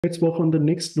Let's work on the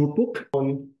next notebook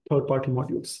on third-party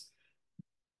modules.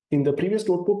 In the previous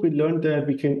notebook, we learned that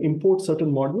we can import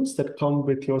certain modules that come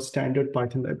with your standard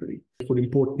Python library. We could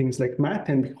import things like math,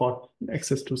 and we got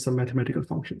access to some mathematical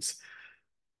functions.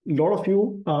 A lot of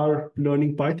you are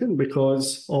learning Python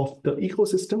because of the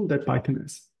ecosystem that Python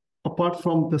is. Apart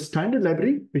from the standard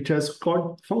library, which has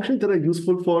got functions that are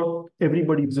useful for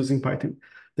everybody who's using Python,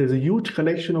 there's a huge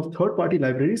collection of third-party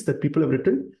libraries that people have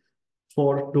written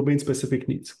for domain-specific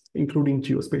needs, including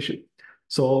geospatial.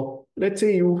 So let's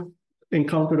say you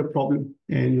encountered a problem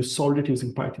and you solved it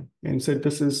using Python and said,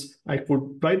 I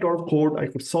could write a lot of code, I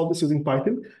could solve this using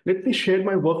Python. Let me share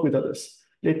my work with others.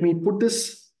 Let me put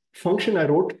this function I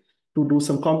wrote to do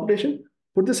some computation,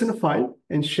 put this in a file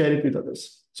and share it with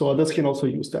others. So others can also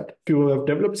use that. If you have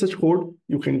developed such code,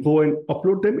 you can go and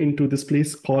upload them into this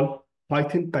place called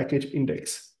Python package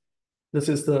index. This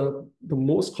is the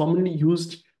most commonly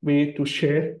used way to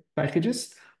share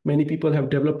packages. Many people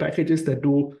have developed packages that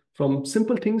do from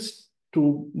simple things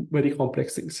to very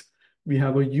complex things. We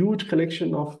have a huge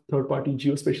collection of third-party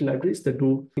geospatial libraries that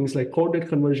do things like coordinate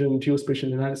conversion,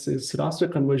 geospatial analysis,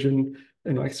 raster conversion,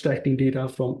 extracting data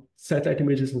from satellite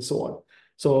images and so on.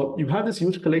 So you have this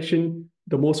huge collection.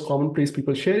 The most common place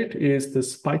people share it is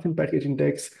this Python package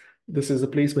index. This is a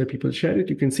place where people share it.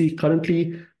 You can see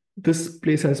currently this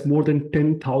place has more than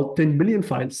 10 million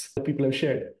files that people have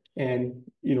shared. And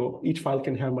each file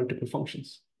can have multiple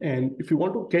functions. And if you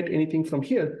want to get anything from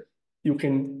here, you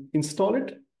can install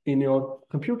it in your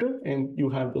computer and you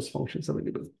have those functions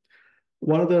available.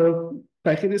 One of the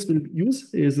packages we'll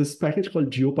use is this package called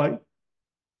GeoPy.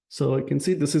 So you can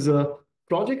see this is a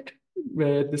project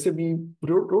where they say we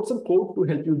wrote some code to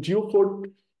help you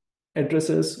geocode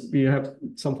addresses. We have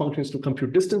some functions to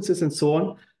compute distances and so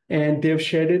on. And they've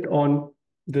shared it on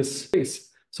this place.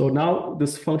 So now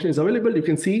this function is available. You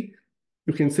can say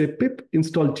pip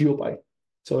install GeoPy.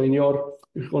 So if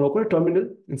you can open a terminal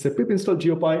and say pip install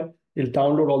GeoPy, it'll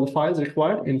download all the files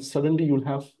required, and suddenly you'll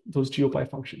have those GeoPy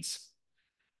functions.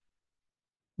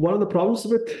 One of the problems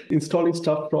with installing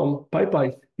stuff from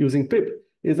PyPy using pip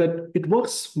is that it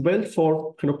works well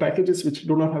for packages which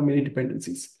do not have many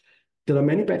dependencies. There are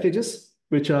many packages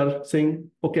which are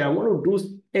saying, okay, I want to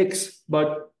do X,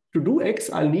 but to do X,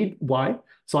 I'll need Y.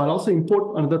 So I'll also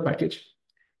import another package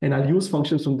and I'll use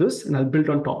functions from this and I'll build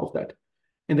on top of that.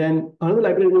 And then another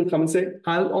library will come and say,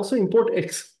 I'll also import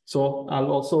X. So I'll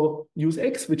also use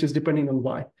X, which is depending on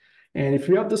Y. And if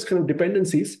you have this kind of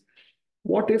dependencies,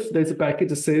 what if there's a package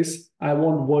that says, I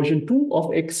want version 2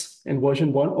 of X and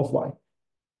version 1 of Y?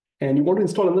 And you want to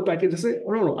install another package that say,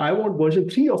 oh, no, I want version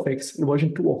 3 of X and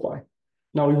version 2 of Y.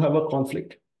 Now you have a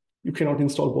conflict. You cannot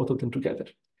install both of them together.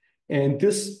 And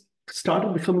this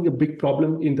started becoming a big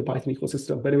problem in the Python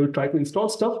ecosystem. Whenever you try to install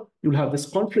stuff, you'll have this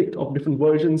conflict of different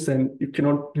versions and you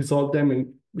cannot resolve them, and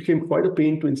it became quite a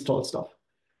pain to install stuff.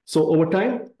 So over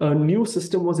time, a new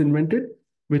system was invented,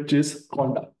 which is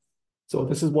Conda. So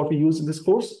this is what we use in this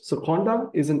course. So Conda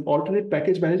is an alternate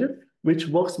package manager, which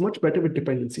works much better with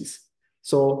dependencies.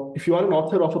 So if you are an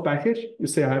author of a package, you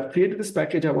say, I have created this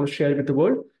package, I want to share it with the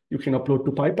world. You can upload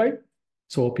to PyPy.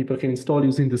 So people can install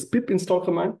using this pip install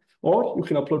command, or you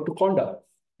can upload to Conda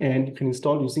and you can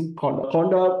install using Conda.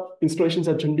 Conda installations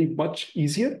are generally much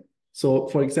easier. So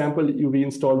for example, we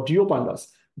install GeoPandas.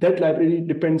 That library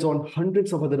depends on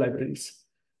hundreds of other libraries.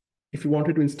 If you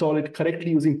wanted to install it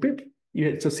correctly using pip,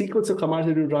 it's a sequence of commands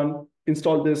that you run,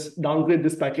 install this, downgrade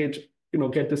this package,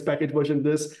 get this package version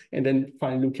this, and then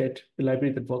finally get the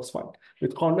library that works fine.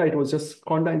 With Conda, it was just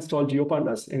Conda install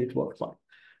GeoPandas and it worked fine.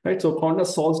 Right? So Conda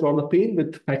solves a lot of the pain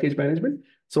with package management.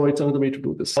 So it's another way to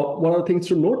do this. One of the things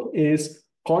to note is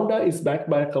Conda is backed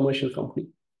by a commercial company.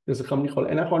 There's a company called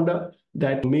Anaconda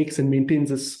that makes and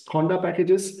maintains this Conda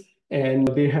packages. And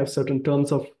they have certain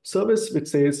terms of service, which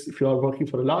says if you are working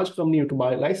for a large company, you have to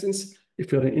buy a license.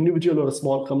 If you're an individual or a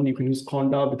small company, you can use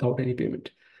Conda without any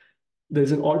payment.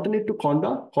 There's an alternate to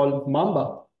Conda called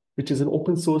Mamba, which is an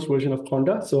open source version of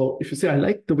Conda. So if you say, I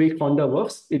like the way Conda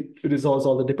works, it resolves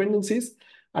all the dependencies.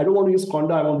 I don't want to use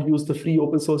Conda, I want to use the free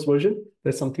open source version.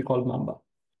 There's something called Mamba.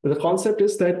 But the concept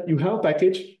is that you have a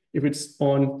package. If it's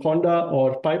on Conda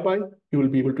or PyPy, you will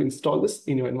be able to install this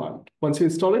in your environment. Once you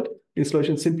install it,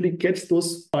 installation simply gets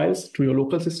those files to your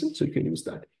local system, so you can use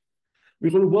that.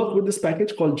 We're going to work with this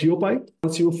package called GeoPy.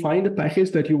 Once you find a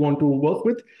package that you want to work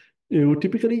with, you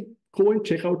typically go and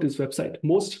check out this website.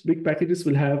 Most big packages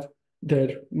will have their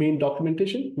main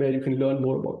documentation where you can learn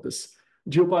more about this.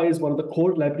 GeoPy is one of the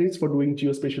core libraries for doing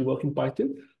geospatial work in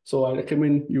Python. So I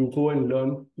recommend you go and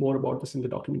learn more about this in the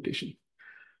documentation.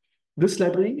 This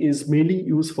library is mainly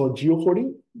used for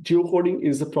geocoding. Geocoding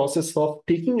is the process of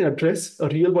taking an address, a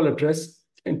real world address,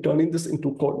 and turning this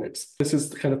into coordinates. This is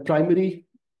the kind of primary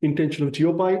intention of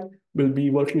GeoPy. We'll be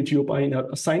working with GeoPy in our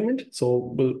assignment.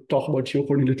 So we'll talk about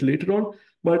geocoding a little later on.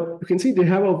 But you can see they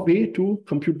have a way to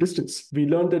compute distance. We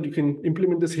learned that you can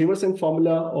implement this Haversine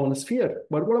formula on a sphere.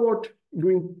 But what about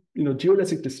doing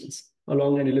geodesic distance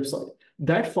along an ellipsoid?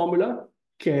 That formula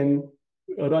can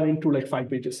run into like 5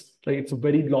 pages. Right? It's a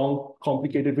very long,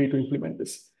 complicated way to implement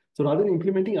this. So rather than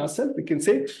implementing ourselves, we can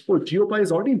say, oh, GeoPy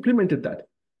has already implemented that.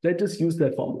 Let's just use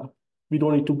that formula. We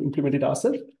don't need to implement it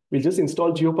ourselves. We'll just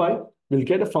install GeoPy. We'll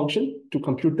get a function to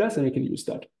compute that, and we can use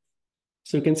that.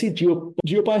 So you can see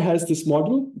GeoPy has this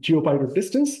module,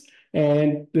 GeoPy.distance,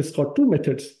 and this got 2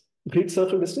 methods: great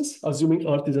circle distance, assuming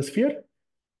Earth is a sphere,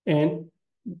 and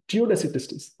geodesic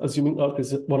distance, assuming Earth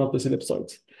is one of those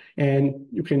ellipsoids. And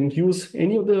you can use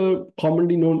any of the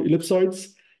commonly known ellipsoids.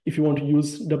 If you want to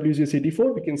use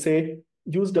WGS84, we can say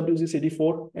use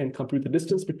WGS84 and compute the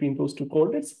distance between those 2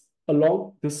 coordinates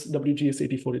along this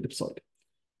WGS84 ellipsoid.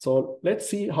 So let's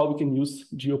see how we can use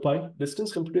GeoPy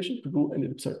distance computation to do an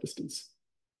ellipsoid distance.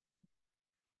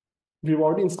 We've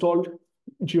already installed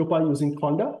GeoPy using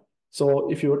Conda.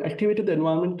 So if you've activated the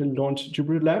environment and launched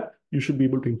Jupyter Lab, you should be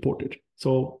able to import it.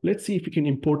 So let's see if we can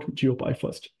import GeoPy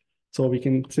first. So we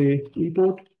can say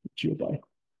import GeoPy,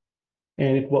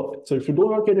 and it worked. So if you do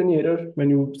not get any error when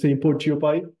you say import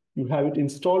GeoPy, you have it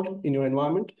installed in your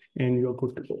environment and you're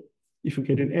good to go. If you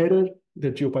get an error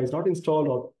that GeoPy is not installed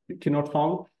or cannot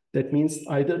found, that means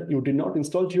either you did not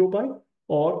install GeoPy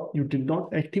or you did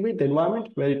not activate the environment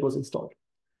where it was installed.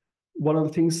 One of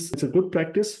the things it's a good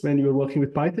practice when you're working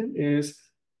with Python is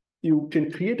you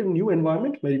can create a new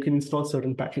environment where you can install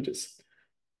certain packages.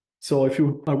 So if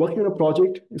you are working on a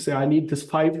project, you say, I need this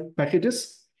 5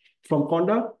 packages from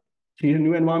Conda, create a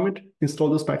new environment, install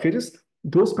those packages.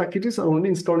 Those packages are only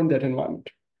installed in that environment.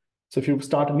 So if you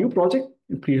start a new project,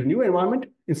 you create a new environment,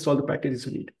 install the packages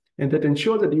you need. And that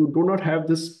ensures that you do not have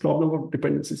this problem of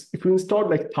dependencies. If you install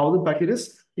like 1,000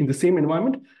 packages in the same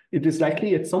environment, it is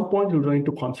likely at some point you'll run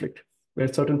into conflict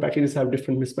where certain packages have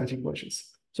different mismatching versions.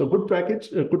 So a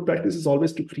good practice is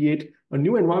always to create a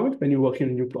new environment when you're working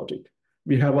on a new project.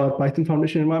 We have our Python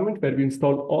Foundation environment where we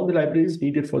installed all the libraries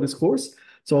needed for this course.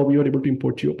 So we were able to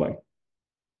import GeoPy.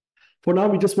 For now,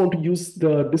 we just want to use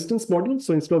the distance module.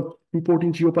 So instead of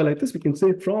importing GeoPy like this, we can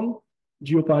say from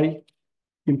GeoPy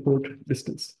import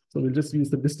distance. So we'll just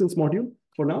use the distance module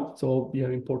for now. So we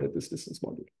have imported this distance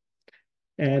module.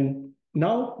 And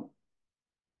now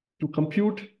to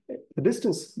compute the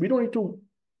distance, we don't need to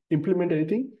implement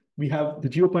anything. We have the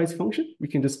GeoPy's function. We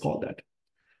can just call that.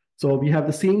 So we have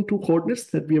the same 2 coordinates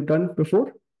that we have done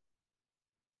before.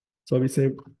 So we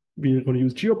say we're going to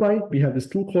use GeoPy. We have these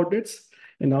 2 coordinates.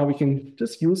 And now we can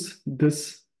just use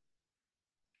this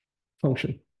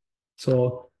function.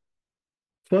 So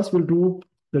first we'll do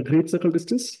the great circle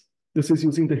distance. This is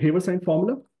using the Haversine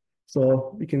formula.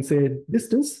 So we can say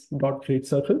distance dot great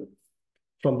circle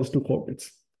from these 2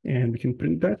 coordinates. And we can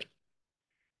print that.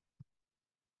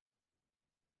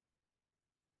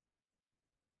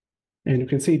 And you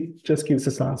can see it just gives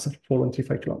us answer,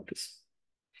 4135 kilometers.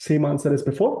 Same answer as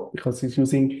before, because it's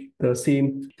using the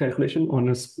same calculation on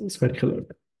a spherical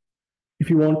Earth. If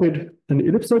you wanted an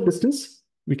ellipsoid distance,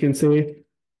 we can say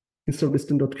instead of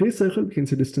distance.great circle, we can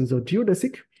say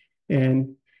distance.geodesic.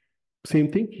 And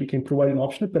same thing, we can provide an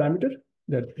optional parameter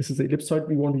that this is the ellipsoid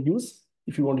we want to use.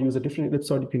 If you want to use a different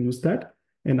ellipsoid, you can use that.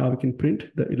 And now we can print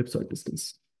the ellipsoid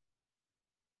distance.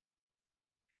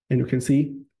 And you can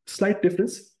see slight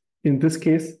difference. In this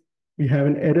case, we have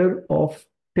an error of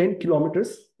 10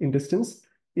 kilometers in distance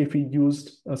if we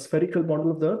used a spherical model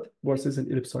of the Earth versus an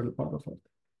ellipsoidal model of Earth.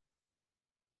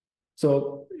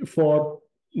 So for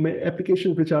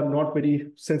applications which are not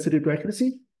very sensitive to accuracy,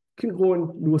 you can go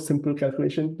and do a simple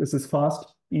calculation. This is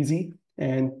fast, easy,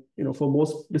 and for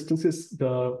most distances,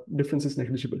 the difference is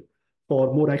negligible.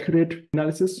 For more accurate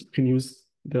analysis, you can use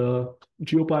the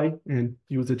GeoPy and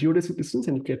use the geodesic distance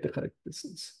and you get the correct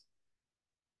distance.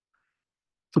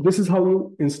 So this is how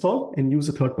you install and use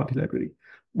a third-party library.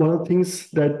 One of the things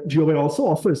that GeoPy also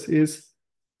offers is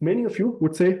many of you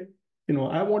would say,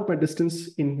 I want my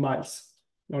distance in miles,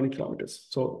 not in kilometers.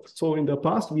 So in the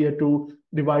past, we had to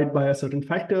divide by a certain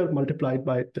factor, multiplied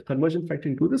by the conversion factor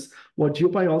into this. What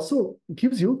GeoPy also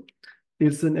gives you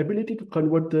is an ability to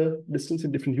convert the distance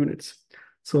in different units.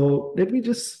 So let me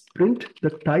just print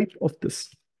the type of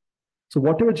this. So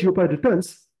whatever GeoPy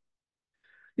returns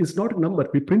is not a number.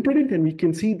 We printed it and we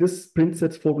can see this prints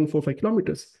at 4.45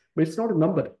 kilometers, but it's not a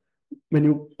number. When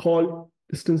you call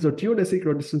distance.geodesic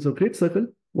or distance.great circle,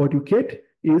 what you get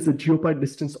is a GeoPy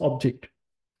distance object.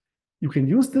 You can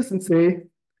use this and say,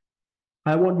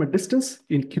 I want my distance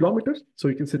in kilometers. So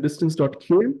you can say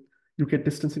distance.km, you get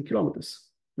distance in kilometers,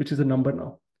 which is a number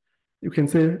now. You can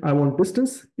say I want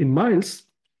distance in miles,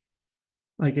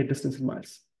 I get distance in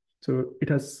miles. So it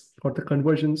has got the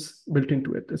conversions built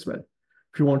into it as well.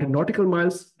 If you want in nautical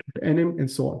miles, NM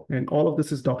and so on. And all of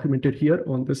this is documented here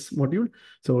on this module.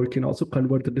 So you can also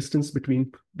convert the distance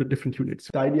between the different units.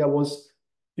 The idea was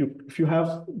if you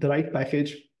have the right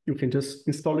package, you can just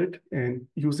install it and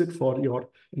use it for your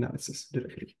analysis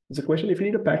directly. There's a question, if you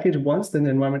need a package once, then the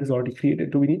environment is already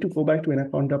created. Do we need to go back to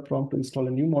Anaconda prompt to install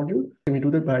a new module? Can we do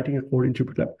that by writing a code in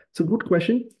JupyterLab? So good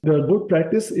question. The good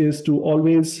practice is to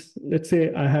always, let's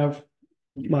say I have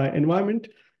my environment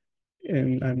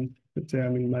and let's say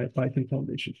I'm in my Python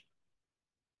foundation.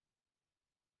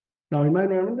 Now in my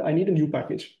environment, I need a new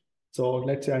package. So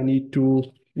let's say I need to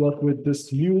work with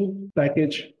this new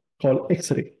package called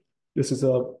X-ray. This is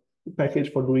a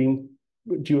package for doing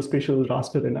geospatial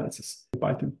raster analysis in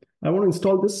Python. I want to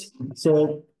install this.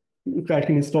 So I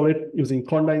can install it using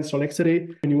Conda install X-ray.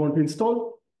 When you want to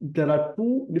install, there are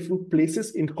two different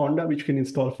places in Conda which you can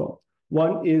install from.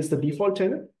 One is the default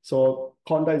channel. So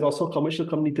Conda is also a commercial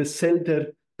company. They sell their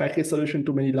package solution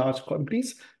to many large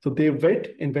companies. So they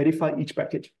vet and verify each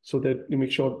package so that they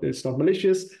make sure it's not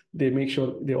malicious. They make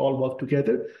sure they all work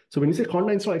together. So when you say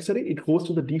Conda install X-ray, it goes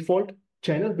to the default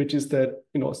channel, which is the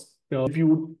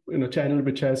reviewed channel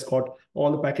which has got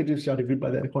all the packages which are reviewed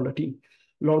by the Anaconda team.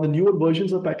 A lot of the newer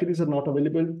versions of packages are not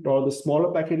available. A lot of the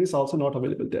smaller packages are also not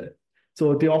available there.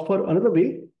 So they offer another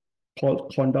way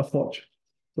called Conda Forge.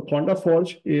 So Conda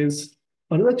Forge is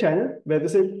another channel where they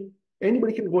say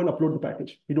anybody can go and upload the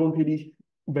package. We don't really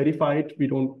verify it. We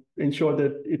don't ensure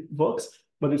that it works,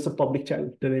 but it's a public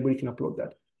channel that anybody can upload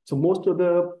that. So most of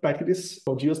the packages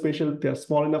for geospatial, they're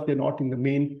small enough, they're not in the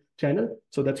main channel.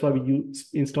 So that's why we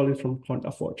install it from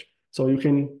Conda Forge. So you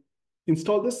can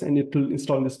install this and it will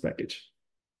install this package.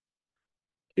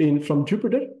 From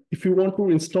Jupyter, if you want to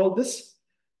install this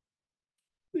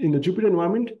in the Jupyter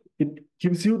environment, it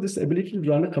gives you this ability to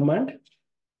run a command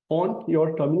on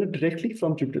your terminal directly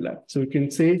from JupyterLab. So you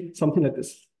can say something like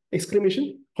this,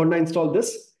 exclamation, Conda install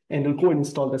this, and it'll go and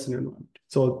install this in your environment.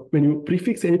 So when you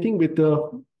prefix anything with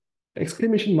the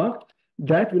exclamation mark,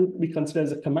 that will be considered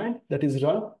as a command that is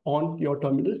run on your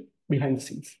terminal behind the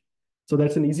scenes. So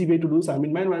that's an easy way to do. So I'm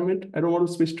in my environment. I don't want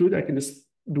to switch to it. I can just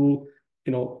do,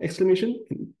 exclamation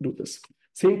and do this.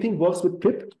 Same thing works with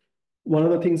pip. One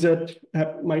of the things that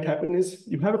might happen is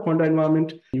you have a Conda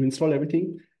environment, you install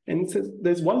everything, and it says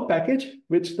there's one package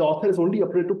which the author has only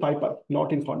uploaded to PyPy,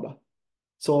 not in Conda.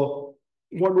 So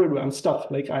what do I do? I'm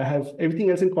stuck. Like I have everything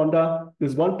else in Conda.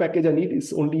 There's one package I need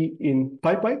is only in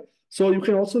PyPy. So you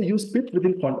can also use pip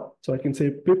within Conda. So I can say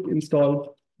pip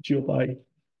install geopy.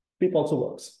 Pip also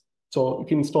works. So you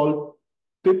can install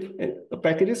pip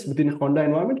packages within a Conda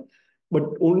environment, but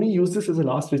only use this as a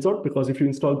last resort, because if you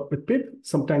install with pip,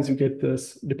 sometimes you get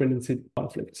this dependency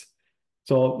conflicts.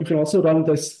 So you can also run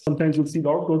this. Sometimes you'll see a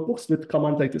lot of notebooks with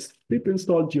commands like this, pip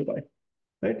install geopy,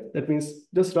 right? That means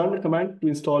just run a command to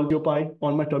install geopy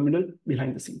on my terminal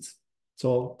behind the scenes.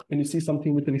 So when you see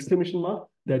something with an exclamation mark,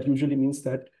 that usually means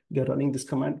that they're running this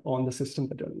command on the system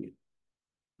that they're running.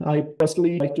 I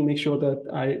personally like to make sure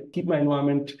that I keep my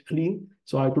environment clean.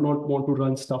 So I do not want to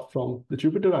run stuff from the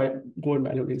Jupyter. I go and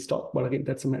manually install. But again,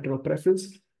 that's a matter of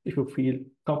preference. If you feel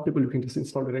comfortable, you can just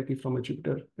install directly from a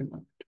Jupyter environment.